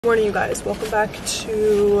Good morning, you guys. Welcome back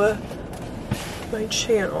to my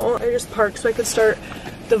channel. I just parked so I could start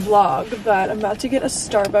the vlog, but I'm about to get a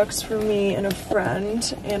Starbucks for me and a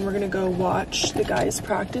friend, and we're gonna go watch the guys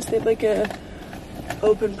practice. They have like a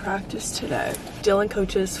open practice today. Dylan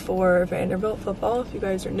coaches for Vanderbilt football, if you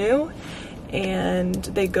guys are new, and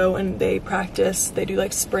they go and they practice. They do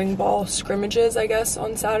like spring ball scrimmages, I guess,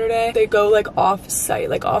 on Saturday. They go like off site,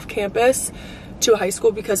 like off campus to a high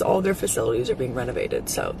school because all their facilities are being renovated.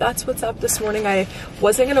 So that's what's up this morning. I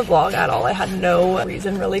wasn't gonna vlog at all. I had no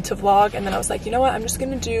reason really to vlog, and then I was like, you know what, I'm just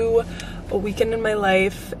gonna do a weekend in my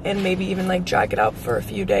life and maybe even like drag it out for a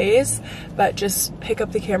few days, but just pick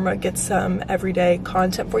up the camera, get some everyday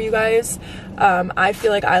content for you guys. I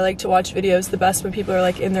feel like I like to watch videos the best when people are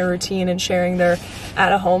like in their routine and sharing their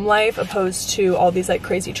at-home life, opposed to all these like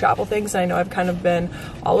crazy travel things. And I know I've kind of been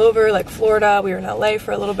all over, like Florida, we were in LA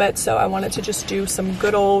for a little bit, so I wanted to just do some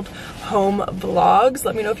good old home vlogs.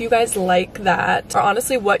 Let me know if you guys like that, or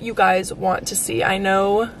honestly what you guys want to see. I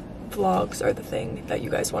know vlogs are the thing that you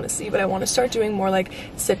guys want to see, but I want to start doing more like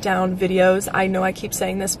sit down videos. I know I keep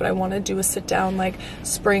saying this, but I want to do a sit down like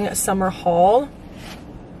spring summer haul.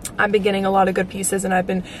 I've been getting a lot of good pieces, and I've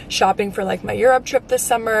been shopping for like my Europe trip this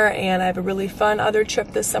summer, and I have a really fun other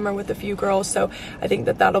trip this summer with a few girls, so I think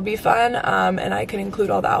that that'll be fun, and I can include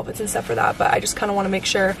all the outfits and stuff for that. But I just kind of want to make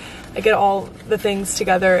sure I get all the things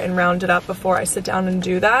together and round it up before I sit down and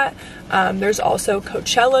do that. There's also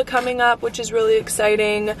Coachella coming up, which is really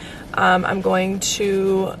exciting. I'm going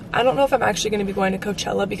to, I don't know if I'm actually going to be going to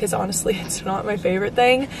Coachella because honestly it's not my favorite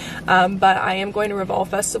thing, but I am going to Revolve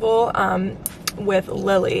Festival with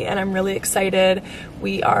Lily, and I'm really excited.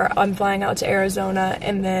 I'm flying out to Arizona,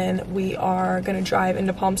 and then we are gonna drive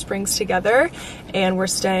into Palm Springs together, and we're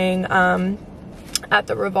staying at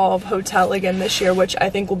the Revolve Hotel again this year, which I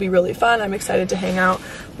think will be really fun. I'm excited to hang out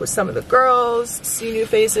with some of the girls, see new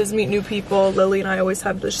faces, meet new people. Lily and I always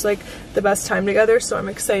have just like the best time together, so I'm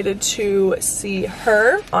excited to see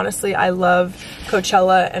her. Honestly, I love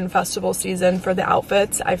Coachella and festival season for the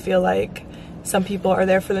outfits. I feel like some people are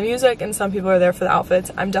there for the music and some people are there for the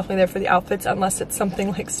outfits. I'm definitely there for the outfits, unless it's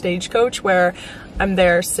something like Stagecoach where I'm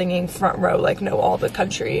there singing front row, like know all the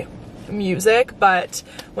country music. But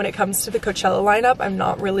when it comes to the Coachella lineup, I'm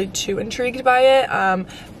not really too intrigued by it,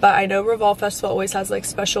 but I know Revolve Festival always has like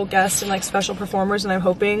special guests and like special performers, and I'm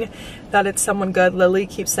hoping that it's someone good. Lily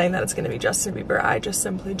keeps saying that it's gonna be Justin Bieber. I just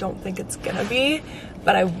simply don't think it's gonna be,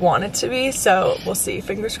 but I want it to be, so we'll see.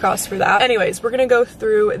 Fingers crossed for that. Anyways, we're gonna go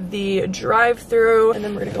through the drive-through, and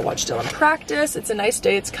then we're gonna go watch Dylan practice. It's a nice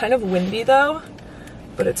day. It's kind of windy though,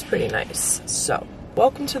 but it's pretty nice. So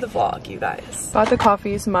welcome to the vlog, you guys. Bought the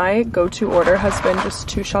coffees. My go-to order has been just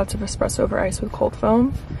 2 shots of espresso over ice with cold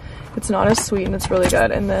foam. It's not as sweet and it's really good.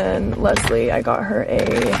 And then Leslie, I got her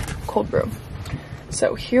a cold brew.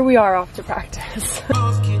 So here we are off to practice.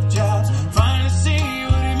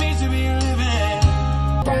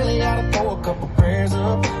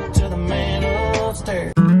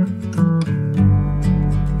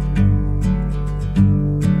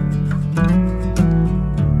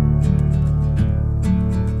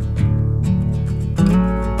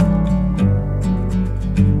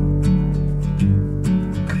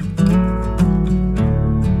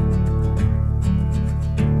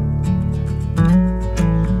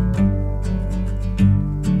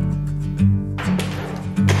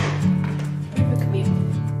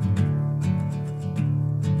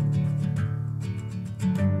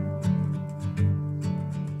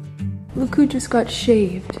 Look who just got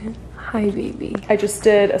shaved. Hi, baby. I just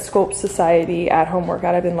did a Sculpt Society at-home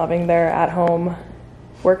workout. I've been loving their at-home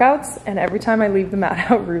workouts, and every time I leave the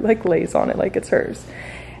mat out, Rue like lays on it like it's hers.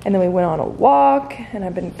 And then we went on a walk, and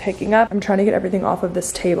I've been picking up. I'm trying to get everything off of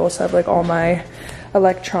this table, so I have like all my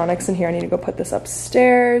electronics in here. I need to go put this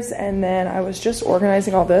upstairs, and then I was just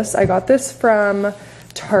organizing all this. I got this from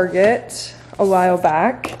Target a while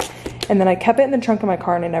back, and then I kept it in the trunk of my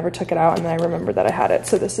car and I never took it out, and then I remembered that I had it.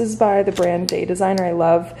 So this is by the brand Day Designer. I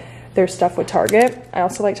love their stuff with Target. I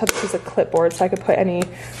also liked how this is a clipboard, so I could put any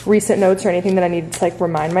recent notes or anything that I needed to like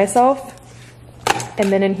remind myself.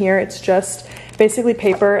 And then in here, it's just basically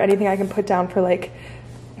paper, anything I can put down for like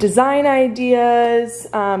design ideas,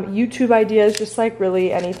 YouTube ideas, just like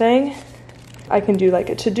really anything. I can do like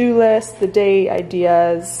a to-do list, the day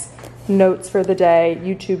ideas, notes for the day,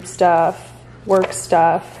 YouTube stuff, work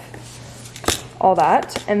stuff, all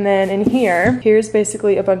that. And then in here's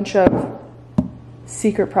basically a bunch of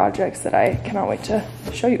secret projects that I cannot wait to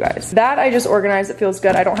show you guys. That I just organized. It feels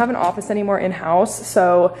good. I don't have an office anymore in-house,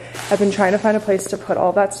 so I've been trying to find a place to put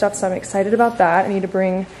all that stuff, so I'm excited about that. I need to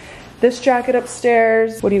bring this jacket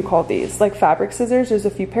upstairs. What do you call these? Like fabric scissors. There's a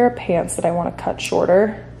few pair of pants that I want to cut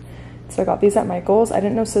shorter. So I got these at Michael's. I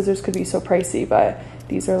didn't know scissors could be so pricey, but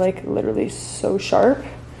these are like literally so sharp.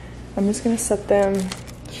 I'm just gonna set them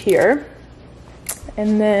here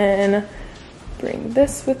and then bring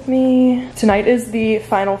this with me. Tonight is the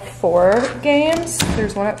final 4 games.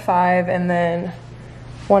 There's one at 5 and then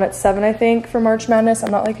one at 7, I think, for March Madness.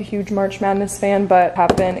 I'm not like a huge March Madness fan, but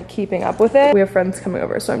have been keeping up with it. We have friends coming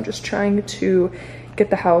over, so I'm just trying to get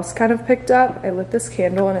the house kind of picked up. I lit this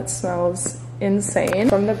candle and it smells insane.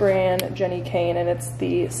 From the brand Jenny Kane, and it's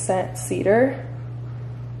the scent Cedar.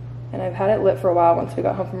 And I've had it lit for a while once we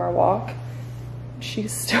got home from our walk.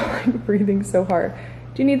 She's still like breathing so hard.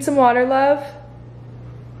 Do you need some water, love?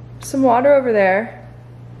 Some water over there.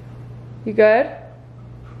 You good?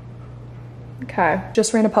 Okay,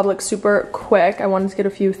 just ran to Publix super quick. I wanted to get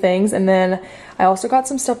a few things, and then I also got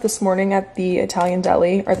some stuff this morning at the Italian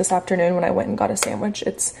deli, or this afternoon when I went and got a sandwich.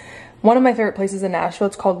 It's one of my favorite places in Nashville.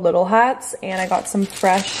 It's called Little Hats, and I got some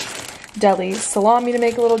fresh deli salami to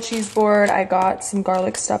make a little cheese board. I got some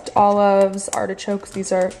garlic stuffed olives, artichokes.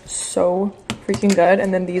 These are so freaking good.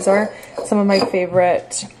 And then these are some of my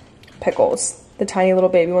favorite pickles, the tiny little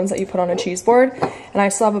baby ones that you put on a cheese board. And I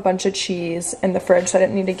still have a bunch of cheese in the fridge, so I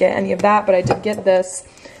didn't need to get any of that, but I did get this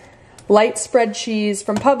light spread cheese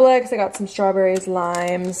from Publix. I got some strawberries,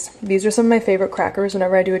 limes. These are some of my favorite crackers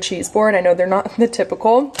whenever I do a cheese board. I know they're not the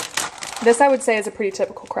typical. This I would say is a pretty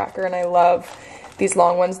typical cracker, and I love these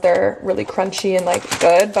long ones. They're really crunchy and like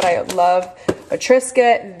good, but I love a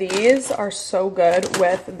Triscuit. These are so good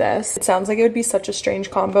with this. It sounds like it would be such a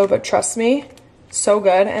strange combo, but trust me, so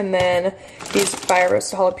good. And then these fire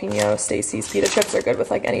roasted jalapeno Stacy's pita chips are good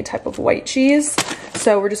with like any type of white cheese.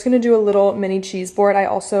 So we're just gonna do a little mini cheese board. I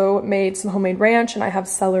also made some homemade ranch, and I have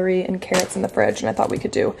celery and carrots in the fridge, and I thought we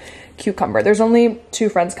could do cucumber. There's only 2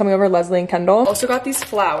 friends coming over, Leslie and Kendall. Also got these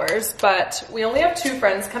flowers, but we only have 2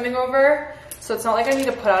 friends coming over, so it's not like I need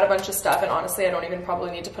to put out a bunch of stuff, and honestly, I don't even probably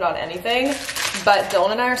need to put out anything. But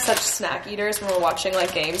Dylan and I are such snack eaters when we're watching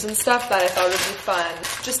like games and stuff that I thought it would be fun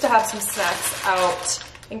just to have some snacks out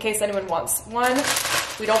in case anyone wants one.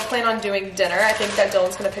 We don't plan on doing dinner. I think that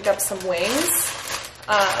Dylan's gonna pick up some wings.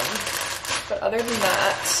 But other than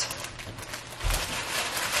that,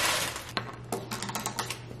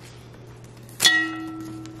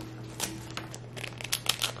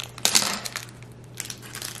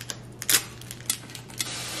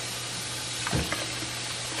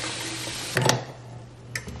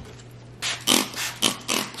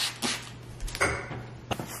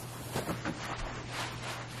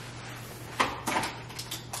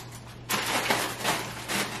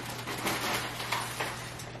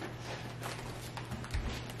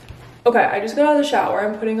 okay, I just got out of the shower.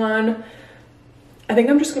 I'm putting on, I think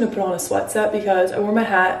I'm just gonna put on a sweat set because I wore my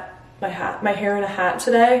hair in a hat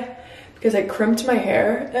today because I crimped my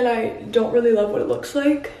hair and I don't really love what it looks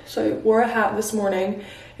like. So I wore a hat this morning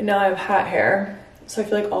and now I have hat hair. So I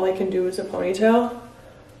feel like all I can do is a ponytail.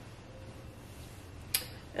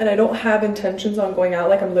 And I don't have intentions on going out.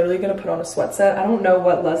 Like I'm literally gonna put on a sweat set. I don't know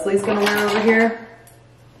what Leslie's gonna wear over here.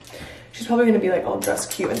 She's probably gonna be like all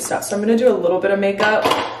dressed cute and stuff. So I'm gonna do a little bit of makeup.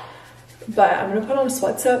 But I'm gonna put on a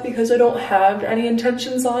sweat set because I don't have any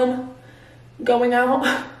intentions on going out.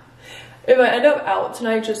 If I end up out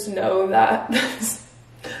tonight, just know that that's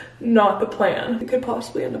not the plan. It could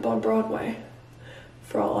possibly end up on Broadway,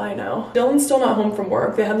 for all I know. Dylan's still not home from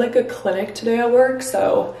work. They had like a clinic today at work,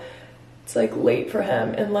 so it's like late for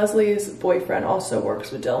him. And Leslie's boyfriend also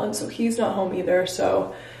works with Dylan, so he's not home either,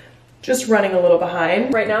 so just running a little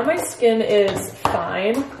behind. Right now my skin is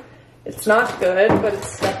fine. It's not good, but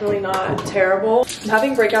it's definitely not terrible. I'm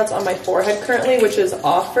having breakouts on my forehead currently, which is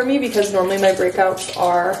off for me because normally my breakouts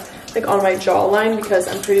are like on my jawline because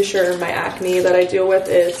I'm pretty sure my acne that I deal with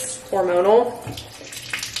is hormonal.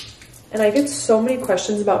 And I get so many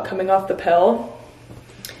questions about coming off the pill.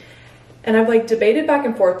 And I've like debated back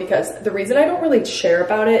and forth because the reason I don't really share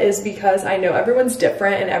about it is because I know everyone's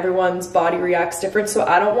different and everyone's body reacts different. So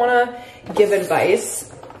I don't want to give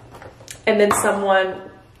advice and then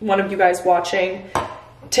one of you guys watching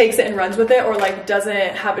takes it and runs with it, or like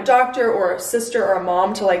doesn't have a doctor or a sister or a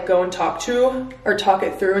mom to like go and talk to or talk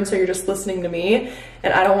it through, and so you're just listening to me.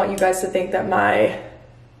 And I don't want you guys to think that my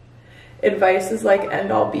advice is like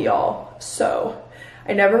end all be all. So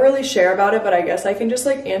I never really share about it, but I guess I can just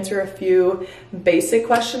like answer a few basic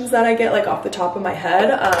questions that I get like off the top of my head.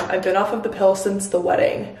 I've been off of the pill since the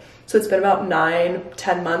wedding, so it's been about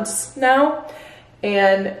 9-10 months now.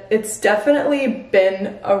 And it's definitely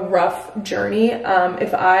been a rough journey.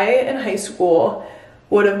 If I, in high school,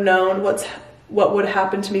 would have known what would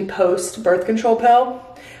happen to me post birth control pill,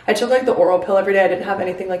 I took like the oral pill every day. I didn't have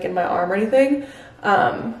anything like in my arm or anything.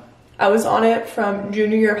 I I was on it from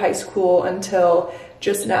junior year of high school until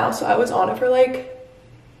just now. So I was on it for like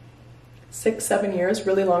 6-7 years,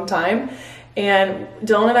 really long time. And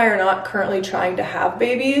Dylan and I are not currently trying to have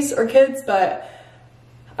babies or kids, but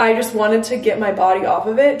I just wanted to get my body off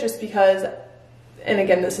of it just because, and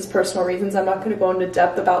again, this is personal reasons. I'm not going to go into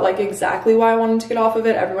depth about like exactly why I wanted to get off of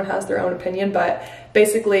it. Everyone has their own opinion, but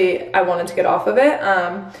basically I wanted to get off of it.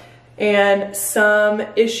 And some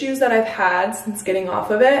issues that I've had since getting off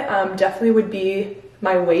of it definitely would be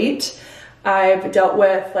my weight. I've dealt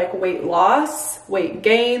with like weight loss, weight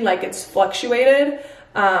gain, like it's fluctuated.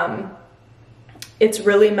 It's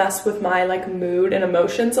really messed with my like mood and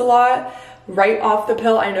emotions a lot. Right off the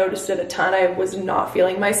pill, I noticed it a ton. I was not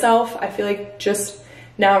feeling myself. I feel like just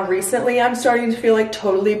now recently I'm starting to feel like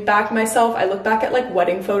totally back myself. I look back at like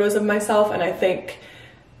wedding photos of myself and I think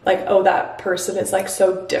like, oh, that person is like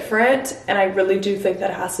so different. And I really do think that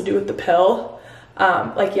it has to do with the pill.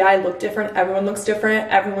 Like, yeah, I look different. Everyone looks different.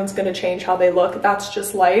 Everyone's going to change how they look. That's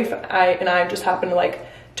just life. I just happen to like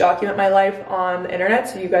document my life on the internet.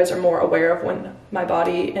 So you guys are more aware of when my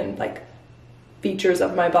body and like features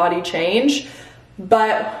of my body change.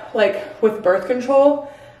 But like with birth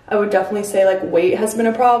control, I would definitely say like weight has been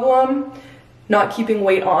a problem. Not keeping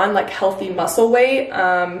weight on, like healthy muscle weight,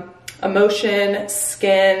 emotion,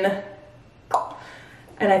 skin,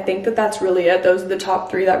 and I think that that's really it. Those are the top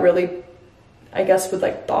 3 that really, I guess, would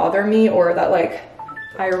like bother me, or that like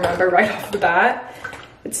I remember right off the bat.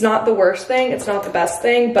 It's not the worst thing, it's not the best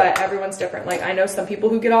thing, but everyone's different. Like I know some people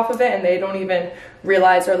who get off of it and they don't even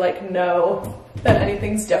realize or like know that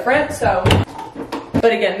anything's different. So,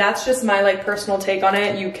 but again, that's just my like personal take on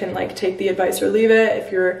it. You can like take the advice or leave it.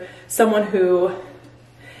 If you're someone who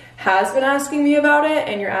has been asking me about it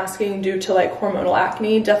and you're asking due to like hormonal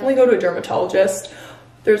acne, definitely go to a dermatologist.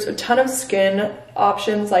 There's a ton of skin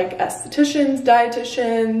options like estheticians,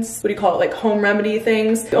 dietitians, what do you call it, like home remedy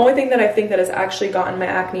things. The only thing that I think that has actually gotten my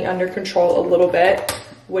acne under control a little bit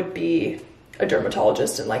would be a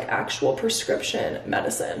dermatologist and like actual prescription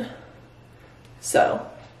medicine. So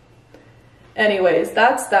anyways,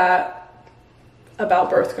 that's that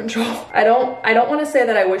about birth control. I don't want to say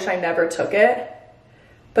that I wish I never took it,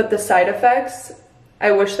 but the side effects,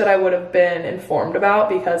 I wish that I would have been informed about,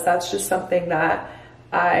 because that's just something that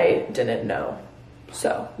I didn't know.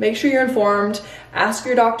 So make sure you're informed, ask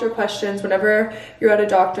your doctor questions. Whenever you're at a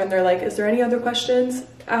doctor and they're like, is there any other questions?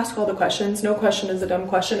 Ask all the questions. No question is a dumb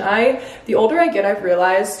question. The older I get, I've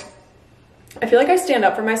realized, I feel like I stand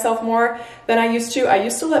up for myself more than I used to. I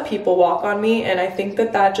used to let people walk on me, and I think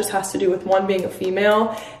that that just has to do with 1, being a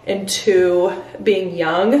female, and 2, being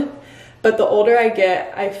young. But the older I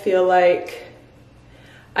get, I feel like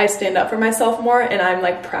I stand up for myself more, and I'm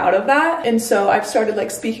like proud of that. And so I've started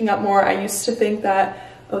like speaking up more. I used to think that,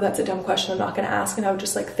 oh, that's a dumb question, I'm not gonna ask, and I would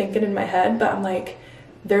just like think it in my head, but I'm like,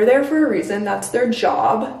 they're there for a reason, that's their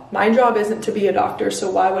job. My job isn't to be a doctor,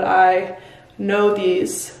 so why would I know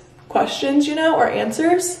these questions, you know, or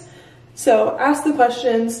answers? So ask the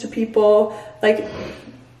questions to people, like,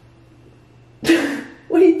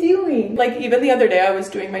 what are you doing? Like even the other day I was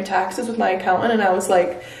doing my taxes with my accountant, and I was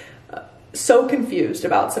like, so confused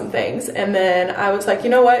about some things, and then I was like, you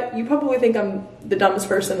know what, you probably think I'm the dumbest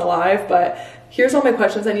person alive, but here's all my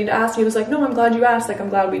questions I need to ask. And he was like, no, I'm glad you asked, like I'm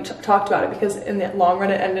glad we talked about it, because in the long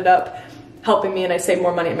run it ended up helping me and I saved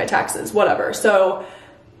more money in my taxes, whatever. So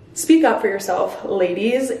speak up for yourself,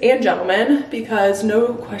 ladies and gentlemen, because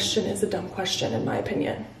no question is a dumb question in my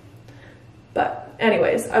opinion. But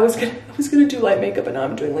anyways, I was gonna do light makeup, and now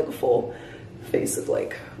I'm doing like a full face of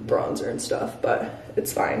like bronzer and stuff, but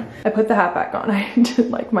it's fine. I put the hat back on. I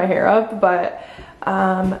did like my hair up, but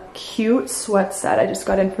cute sweat set. I just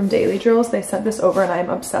got in from Daily Drills. They sent this over and I'm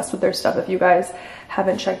obsessed with their stuff. If you guys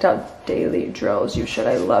haven't checked out Daily Drills, you should.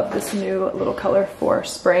 I love this new little color for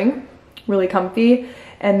spring. Really comfy.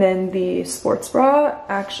 And then the sports bra,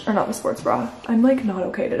 or not the sports bra, I'm like not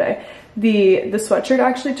okay today. The sweatshirt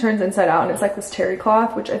actually turns inside out, and it's like this terry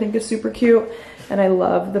cloth, which I think is super cute. And I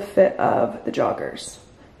love the fit of the joggers.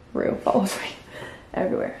 Rue follows me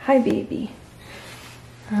everywhere. Hi, baby.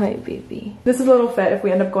 Hi, baby. This is a little fit. If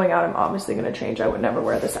we end up going out, I'm obviously gonna change. I would never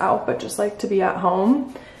wear this out, but just like to be at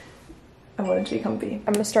home, I want it to be comfy.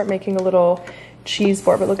 I'm gonna start making a little cheese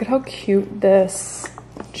board, but look at how cute this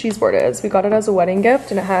cheese board is. We got it as a wedding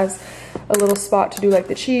gift, and it has a little spot to do like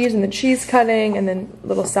the cheese and the cheese cutting, and then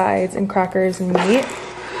little sides and crackers and meat.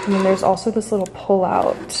 And then there's also this little pull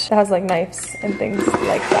out that has like knives and things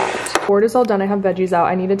like that. Board is all done. I have veggies out.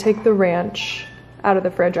 I need to take the ranch out of the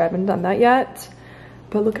fridge. I haven't done that yet,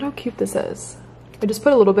 but look at how cute this is. I just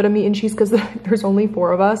put a little bit of meat and cheese because there's only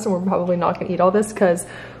 4 of us, and we're probably not gonna eat all this because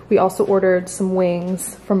We also ordered some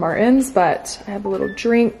wings from Martin's, but I have a little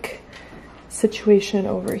drink situation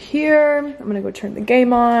over here. I'm gonna go turn the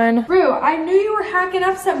game on. Rue, I knew you were hacking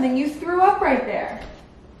up something. You threw up right there.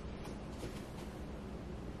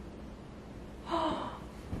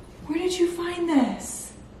 Where did you find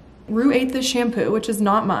this? Rue ate this shampoo, which is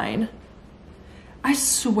not mine. I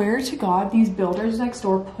swear to God, these builders next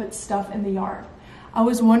door put stuff in the yard. I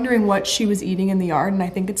was wondering what she was eating in the yard, and I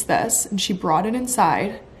think it's this. And she brought it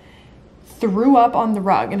inside, threw up on the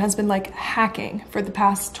rug, and has been like hacking for the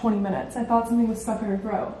past 20 minutes. I thought something was stuck in her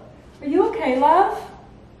throat. Are you okay, love?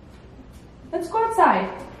 Let's go outside.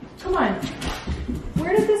 Come on.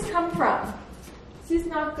 Where did this come from? This is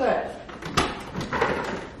not good.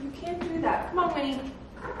 You can't do that. Come on, Winnie.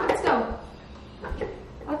 Let's go.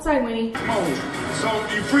 Outside, Winnie. Oh,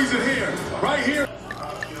 so you freeze it here, right here.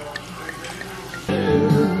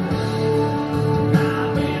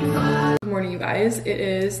 Good morning, you guys. It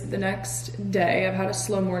is the next day. I've had a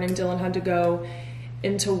slow morning. Dylan had to go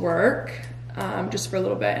into work just for a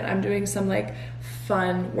little bit, and I'm doing some like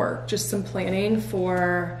fun work, just some planning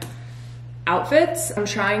for outfits. I'm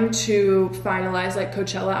trying to finalize like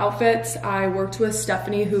Coachella outfits. I worked with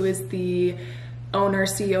Stephanie, who is the owner,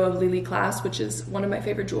 CEO of Lily Class, which is one of my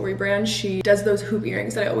favorite jewelry brands. She does those hoop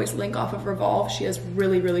earrings that I always link off of Revolve. She has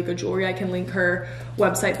really, really good jewelry. I can link her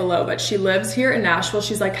website below, but she lives here in Nashville.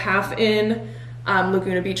 She's like half in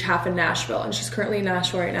Laguna Beach, half in Nashville, and she's currently in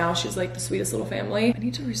Nashville right now. She's like the sweetest little family. I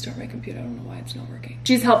need to restart my computer. I don't know why it's not working.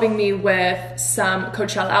 She's helping me with some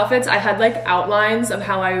Coachella outfits. I had like outlines of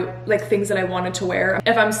how like things that I wanted to wear.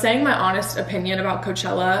 If I'm saying my honest opinion about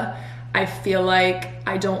Coachella, I feel like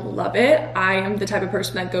I don't love it. I am the type of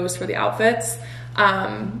person that goes for the outfits.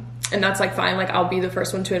 And that's like fine, like I'll be the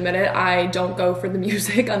first one to admit it. I don't go for the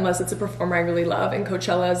music unless it's a performer I really love, and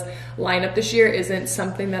Coachella's lineup this year isn't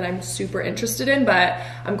something that I'm super interested in, but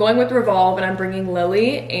I'm going with Revolve, and I'm bringing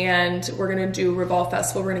Lily, and we're gonna do Revolve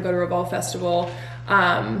Festival. We're gonna go to Revolve Festival,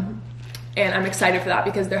 and I'm excited for that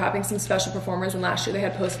because they're having some special performers. When last year they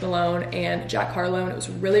had Post Malone and Jack Harlow, and it was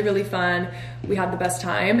really, really fun. We had the best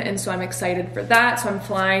time, and so I'm excited for that. So I'm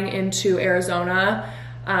flying into Arizona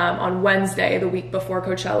on Wednesday, the week before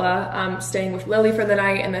Coachella. I'm staying with Lily for the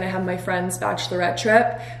night, and then I have my friend's bachelorette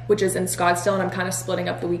trip, which is in Scottsdale, and I'm kind of splitting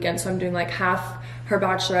up the weekend. So I'm doing like half her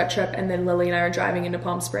bachelorette trip, and then Lily and I are driving into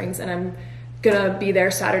Palm Springs, and I'm gonna be there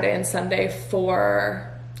Saturday and Sunday for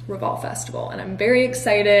Revolve Festival, and I'm very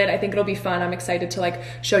excited. I think it'll be fun. I'm excited to like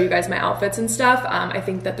show you guys my outfits and stuff. I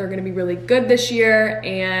think that they're gonna be really good this year,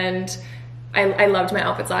 and I loved my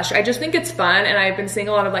outfits last year. I just think it's fun, and I've been seeing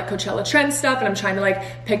a lot of like Coachella trend stuff, and I'm trying to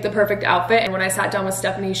like pick the perfect outfit. And when I sat down with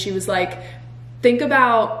Stephanie, she was like, think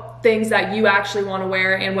about things that you actually want to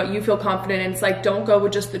wear and what you feel confident in. It's like, don't go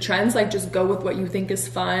with just the trends, like just go with what you think is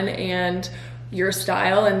fun and your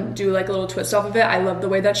style, and do like a little twist off of it. I love the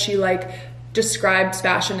way that she like describes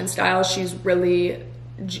fashion and style. She's really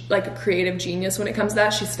like a creative genius when it comes to that.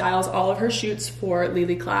 She styles all of her shoots for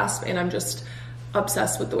Lily Class, and I'm just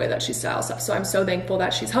obsessed with the way that she styles stuff. So I'm so thankful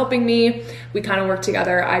that she's helping me. We kind of worked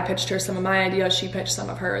together. I pitched her some of my ideas, she pitched some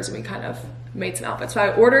of hers, and we kind of made some outfits. So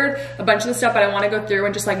I ordered a bunch of the stuff, but I want to go through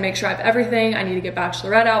and just like make sure I have everything. I need to get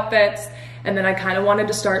bachelorette outfits, and then I kind of wanted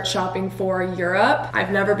to start shopping for Europe.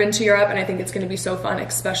 I've never been to Europe, and I think it's going to be so fun,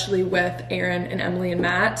 especially with Aaron and Emily and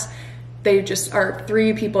Matt. They just are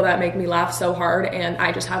three people that make me laugh so hard, and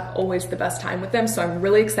I just have always the best time with them. So I'm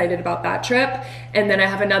really excited about that trip. And then I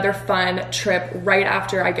have another fun trip right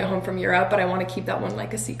after I get home from Europe, but I want to keep that one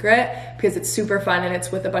like a secret because it's super fun, and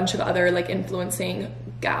it's with a bunch of other like influencing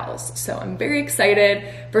gals. So I'm very excited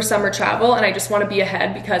for summer travel, and I just want to be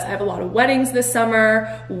ahead because I have a lot of weddings this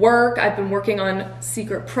summer, work. I've been working on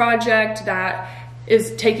secret project that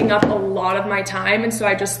is taking up a lot of my time, and so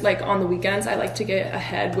I just like on the weekends I like to get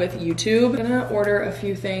ahead with YouTube. I'm gonna order a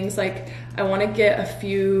few things. Like I want to get a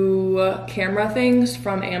few camera things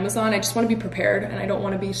from Amazon. I just want to be prepared, and I don't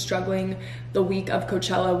want to be struggling the week of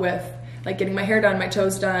Coachella with like getting my hair done, my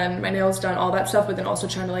toes done, my nails done, all that stuff, but then also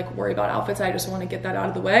trying to like worry about outfits. I just want to get that out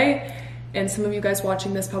of the way. And some of you guys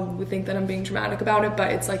watching this probably think that I'm being dramatic about it,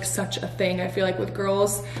 but it's like such a thing. I feel like with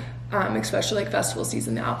girls, especially like festival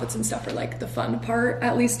season, the outfits and stuff are like the fun part,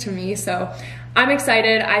 at least to me. So I'm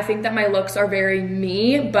excited. I think that my looks are very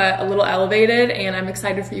me, but a little elevated, and I'm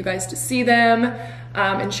excited for you guys to see them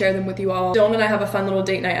and share them with you all. Dylan and I have a fun little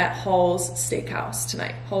date night at Hall's Steakhouse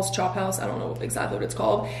tonight. Hall's Chop House, I don't know exactly what it's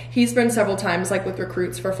called. He's been several times like with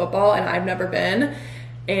recruits for football, and I've never been.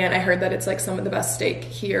 And I heard that it's like some of the best steak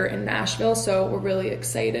here in Nashville, so we're really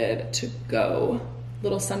excited to go.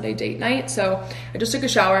 Little Sunday date night. So I just took a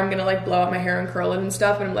shower. I'm gonna like blow out my hair and curl it and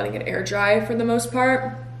stuff, and I'm letting it air dry for the most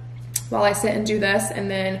part. while I sit and do this,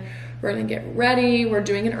 and then we're gonna get ready. We're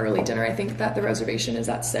doing an early dinner. I think that the reservation is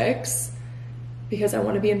at 6 because I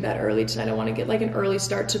want to be in bed early tonight. I want to get like an early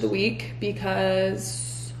start to the week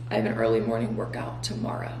because I have an early morning workout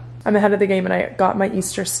tomorrow. I'm ahead of the game and I got my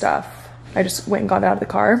Easter stuff. I just went and got it out of the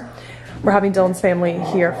car. We're having Dylan's family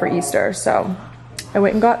here for Easter, so I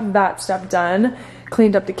went and got that stuff done,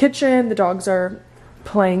 cleaned up the kitchen. The dogs are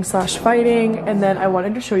playing / fighting, and then I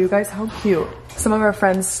wanted to show you guys how cute. Some of our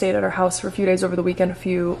friends stayed at our house for a few days over the weekend, a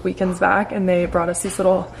few weekends back, and they brought us these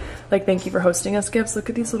little, like, thank you for hosting us gifts. Look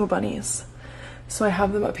at these little bunnies. So I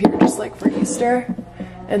have them up here just like for Easter,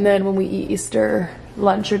 and then when we eat Easter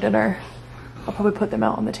lunch or dinner, I'll probably put them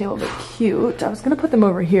out on the table. They're cute. I was gonna put them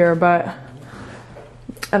over here, but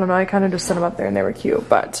I don't know, I kind of just set them up there and they were cute.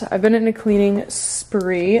 But I've been in a cleaning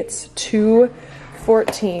spree. It's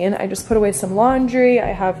 2:14. I just put away some laundry.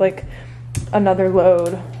 I have like another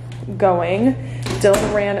load going.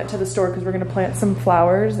 Dylan ran to the store because we're gonna plant some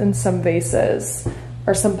flowers and some vases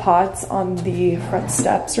or some pots on the front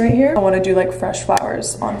steps right here. I want to do like fresh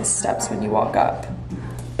flowers on the steps when you walk up.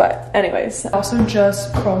 But anyways, I also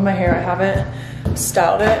just combed my hair. I haven't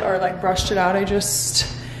styled it or like brushed it out. I just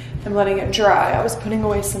am letting it dry. I was putting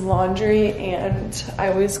away some laundry and I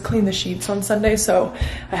always clean the sheets on Sunday, so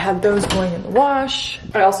I had those going in the wash.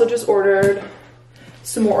 I also just ordered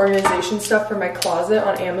some more organization stuff for my closet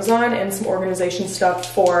on Amazon and some organization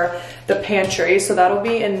stuff for the pantry, so that'll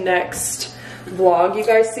be in next vlog. You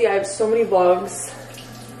guys see I have so many vlogs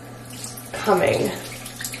coming.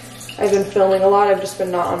 I've been filming a lot. I've just been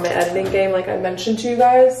not on my editing game like I mentioned to you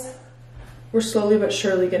guys. We're slowly but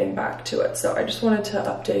surely getting back to it, so I just wanted to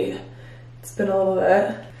update. It's been a little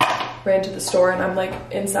bit. Ran to the store and I'm like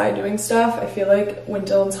inside doing stuff. I feel like when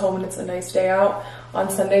Dylan's home and it's a nice day out, on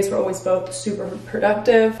Sundays we're always both super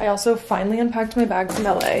productive. I also finally unpacked my bag from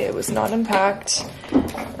LA. It was not unpacked.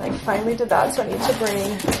 I finally did that, so I need to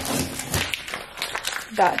bring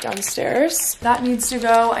that downstairs. That needs to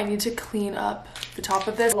go. I need to clean up the top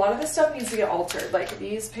of this. A lot of this stuff needs to get altered. Like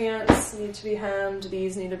these pants need to be hemmed,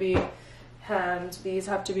 these need to be hemmed, these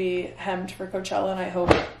have to be hemmed for Coachella, and I hope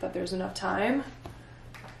that there's enough time.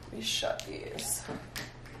 Let me shut these.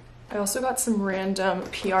 I also got some random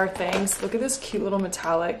PR things. Look at this cute little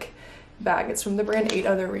metallic bag. It's from the brand 8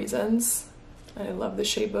 Other Reasons. I love the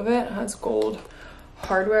shape of it. It has gold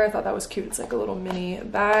hardware. I thought that was cute. It's like a little mini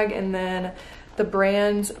bag. And then the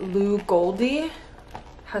brand Lou Goldie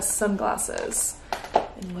has sunglasses.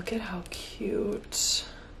 And look at how cute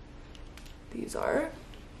these are.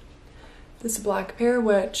 This black pair,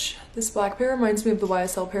 reminds me of the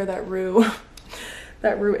YSL pair that Rue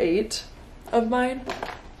ate of mine.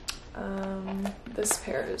 This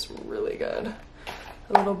pair is really good.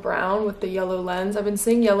 A little brown with the yellow lens. I've been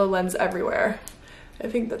seeing yellow lens everywhere. I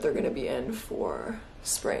think that they're gonna be in for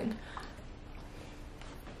spring.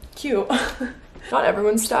 Cute. Not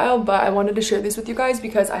everyone's style, but I wanted to share these with you guys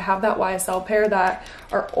because I have that YSL pair that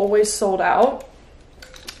are always sold out.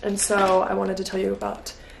 And so I wanted to tell you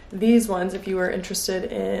about these ones if you were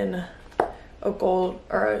interested in a gold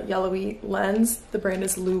or a yellowy lens. The brand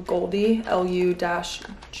is Lou Goldie,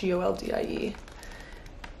 Lu-Goldie.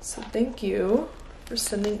 So thank you for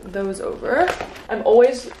sending those over. I'm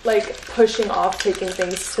always like pushing off taking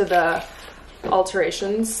things to the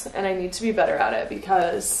alterations, and I need to be better at it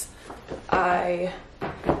because I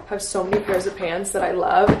have so many pairs of pants that I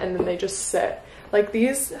love and then they just sit. Like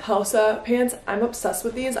these Helsa pants, I'm obsessed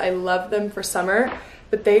with these. I love them for summer,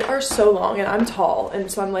 but they are so long and I'm tall,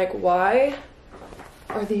 and so I'm like, why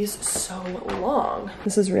are these so long?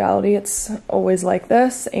 This is reality. It's always like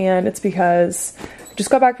this, and it's because I just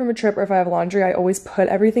got back from a trip, or if I have laundry, I always put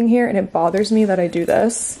everything here, and it bothers me that I do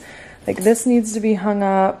this. Like this needs to be hung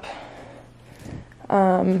up.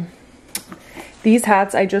 These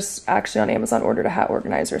hats, I just actually on Amazon ordered a hat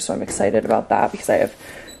organizer, so I'm excited about that because I have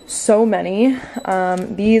so many.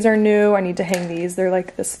 These are new. I need to hang these. They're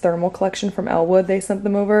like this thermal collection from Elwood. They sent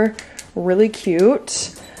them over. Really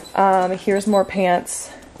cute. Here's more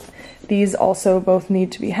pants. These also both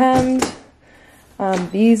need to be hemmed.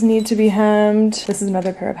 These need to be hemmed. This is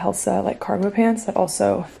another pair of Helsa like cargo pants that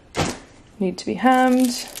also need to be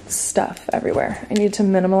hemmed. Stuff everywhere. I need to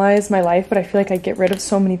minimalize my life, but I feel like I get rid of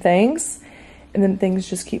so many things and then things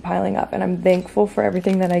just keep piling up, and I'm thankful for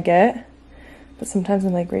everything that I get. But sometimes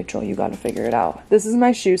I'm like, Rachel, you gotta figure it out. This is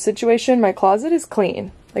my shoe situation. My closet is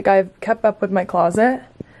clean. Like I've kept up with my closet.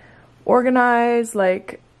 Organized,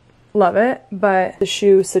 like love it, but the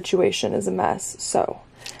shoe situation is a mess. So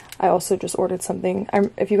I also just ordered something.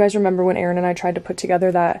 If you guys remember when Aaron and I tried to put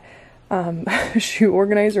together that shoe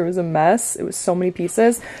organizer, it was a mess. It was so many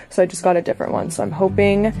pieces, so I just got a different one. So I'm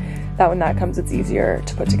hoping that when that comes, it's easier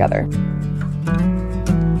to put together.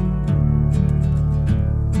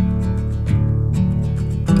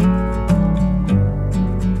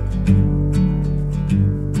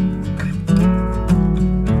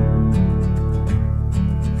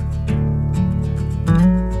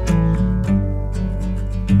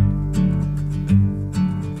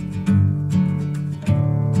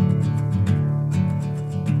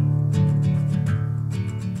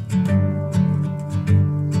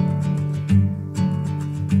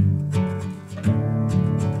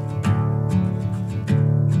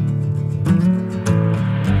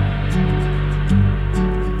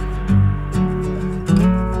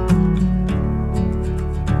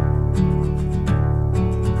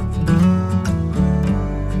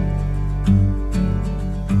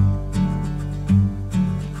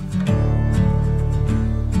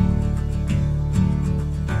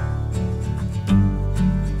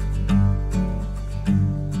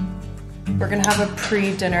 We're gonna have a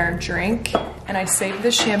pre-dinner drink, and I saved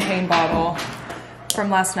this champagne bottle from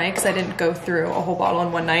last night because I didn't go through a whole bottle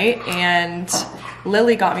in one night, and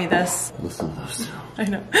Lily got me this. Listen to those two. I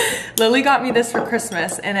know. Lily got me this for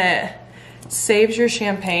Christmas, and it saves your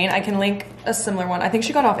champagne. I can link a similar one. I think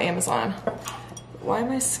she got it off Amazon. Why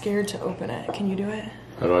am I scared to open it? Can you do it?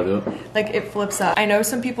 How do I do it? Like, it flips up. I know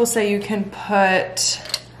some people say you can put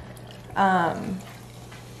a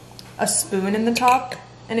spoon in the top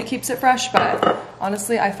and it keeps it fresh, but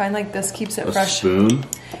honestly, I find like this keeps it fresh. A spoon?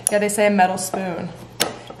 Yeah, they say a metal spoon.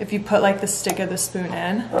 If you put like the stick of the spoon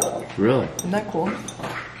in. Really? Isn't that cool?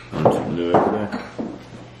 I'm just gonna do it every day.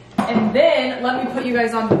 And then, let me put you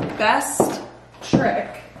guys on the best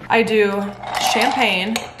trick. I do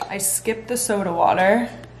champagne, I skip the soda water,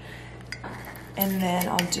 and then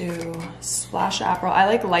I'll do splash Aperol. I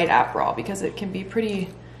like light Aperol because it can be pretty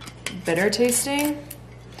bitter tasting.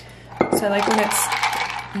 So I like when it's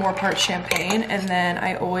more part champagne, and then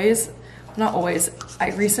I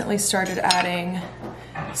recently started adding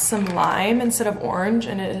some lime instead of orange,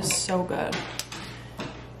 and it is so good.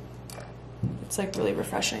 It's like really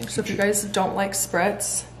refreshing. So if you guys don't like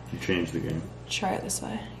spritz, You changed the game. try it this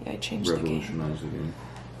way. Yeah, I changed the game. Revolutionized the game.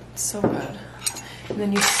 It's so good. And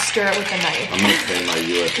then you stir it with a knife. I'm gonna pay my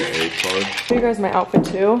USAA card. Show you guys my outfit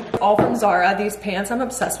too. All from Zara. These pants I'm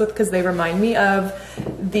obsessed with because they remind me of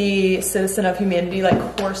the Citizen of Humanity, like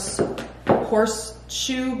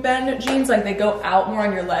horseshoe bend jeans. Like they go out more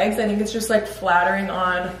on your legs. I think it's just like flattering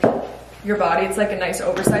on your body. It's like a nice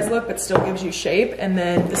oversized look, but still gives you shape. And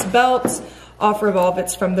then this belt, Off Revolve,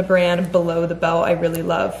 it's from the brand Below the Belt. I really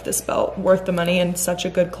love this belt. Worth the money and such a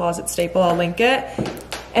good closet staple. I'll link it.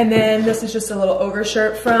 And then this is just a little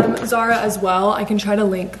overshirt from Zara as well. I can try to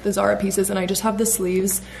link the Zara pieces, and I just have the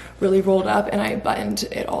sleeves really rolled up and I buttoned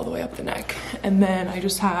it all the way up the neck. And then I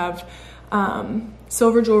just have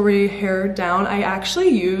silver jewelry, hair down. I actually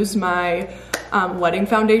use my wedding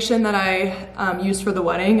foundation that I used for the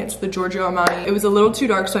wedding. It's the Giorgio Armani. It was a little too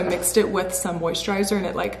dark, so I mixed it with some moisturizer and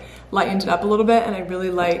it like lightened it up a little bit, and I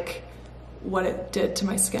really like what it did to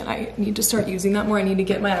my skin. I need to start using that more. I need to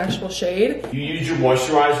get my actual shade. You used your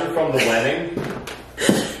moisturizer from the wedding?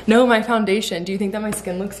 No, my foundation. Do you think that my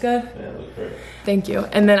skin looks good? Yeah, it looks great. Thank you.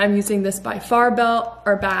 And then I'm using this By Far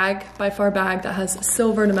bag that has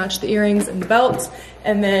silver to match the earrings and the belt.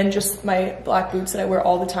 And then just my black boots that I wear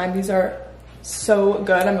all the time. These are so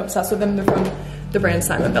good. I'm obsessed with them. They're from the brand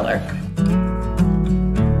Simon Miller.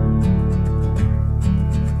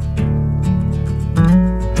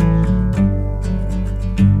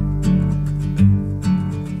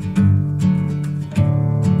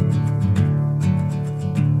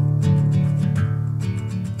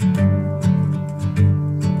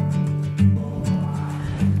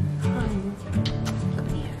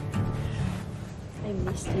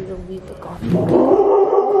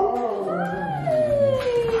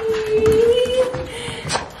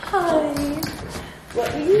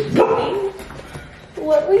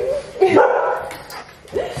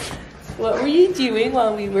 What were you doing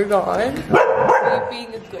while we were gone? Were you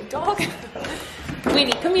being a good dog?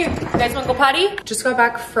 Winnie, come here. You guys wanna go potty? Just got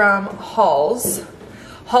back from Hall's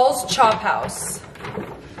Chop House.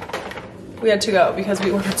 We had to go because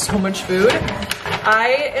we ordered so much food.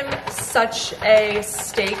 I am such a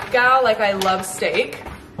steak gal, like I love steak.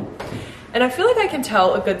 And I feel like I can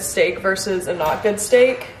tell a good steak versus a not good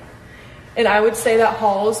steak. And I would say that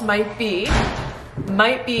Hall's might be,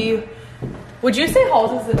 would you say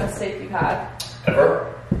Hall's is the best steak you've had?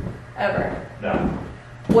 Ever? Ever. No.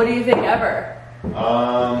 What do you think ever?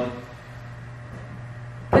 I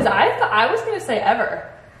Because I was gonna say ever.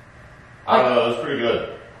 don't know, it was pretty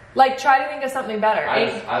good. Like, try to think of something better.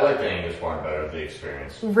 I like the Angus barn better, the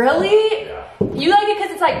experience. Really? Yeah. You like it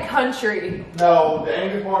because it's like country. No, the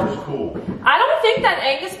Angus barn is cool. I don't think that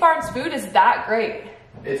Angus Barn's food is that great.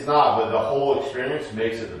 It's not, but the whole experience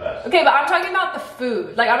makes it the best. Okay, but I'm talking about the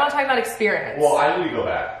food. Like, I'm not talking about experience. Well, I need to go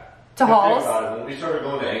back. To Hall's? Think about it. When we started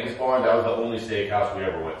going to Angus barn, that was the only steakhouse we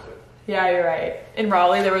ever went to. Yeah, you're right. In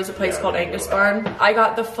Raleigh, there was a place called Angus Barn. I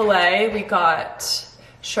got the filet. We got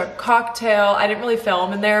shrimp cocktail. I didn't really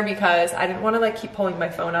film in there because I didn't want to like keep pulling my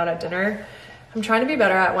phone out at dinner. I'm trying to be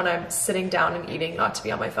better at when I'm sitting down and eating, not to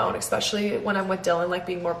be on my phone, especially when I'm with Dylan, like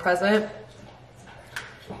being more present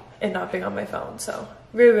and not being on my phone. So,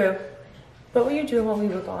 Ruru, what were you doing while we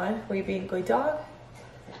were gone? Were you being a good dog?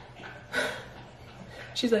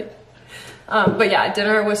 She's like, but yeah,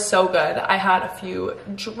 dinner was so good. I had a few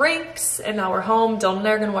drinks and now we're home. Dylan and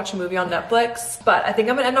I are gonna watch a movie on Netflix, but I think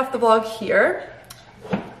I'm gonna end off the vlog here.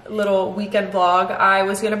 Little weekend vlog. I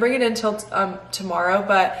was gonna bring it in till tomorrow,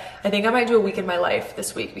 but I think I might do a week in my life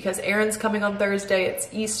this week because Aaron's coming on Thursday. It's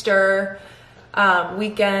Easter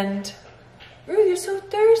weekend. Ooh, you're so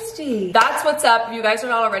thirsty. That's what's up. If you guys are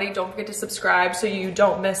not already, don't forget to subscribe so you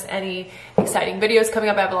don't miss any exciting videos coming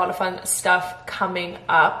up. I have a lot of fun stuff coming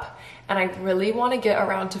up and I really want to get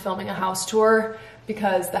around to filming a house tour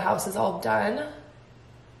because the house is all done.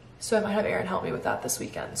 So I might have Aaron help me with that this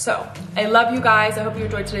weekend. So I love you guys. I hope you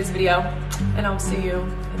enjoyed today's video and I'll see you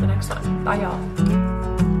in the next one. Bye y'all.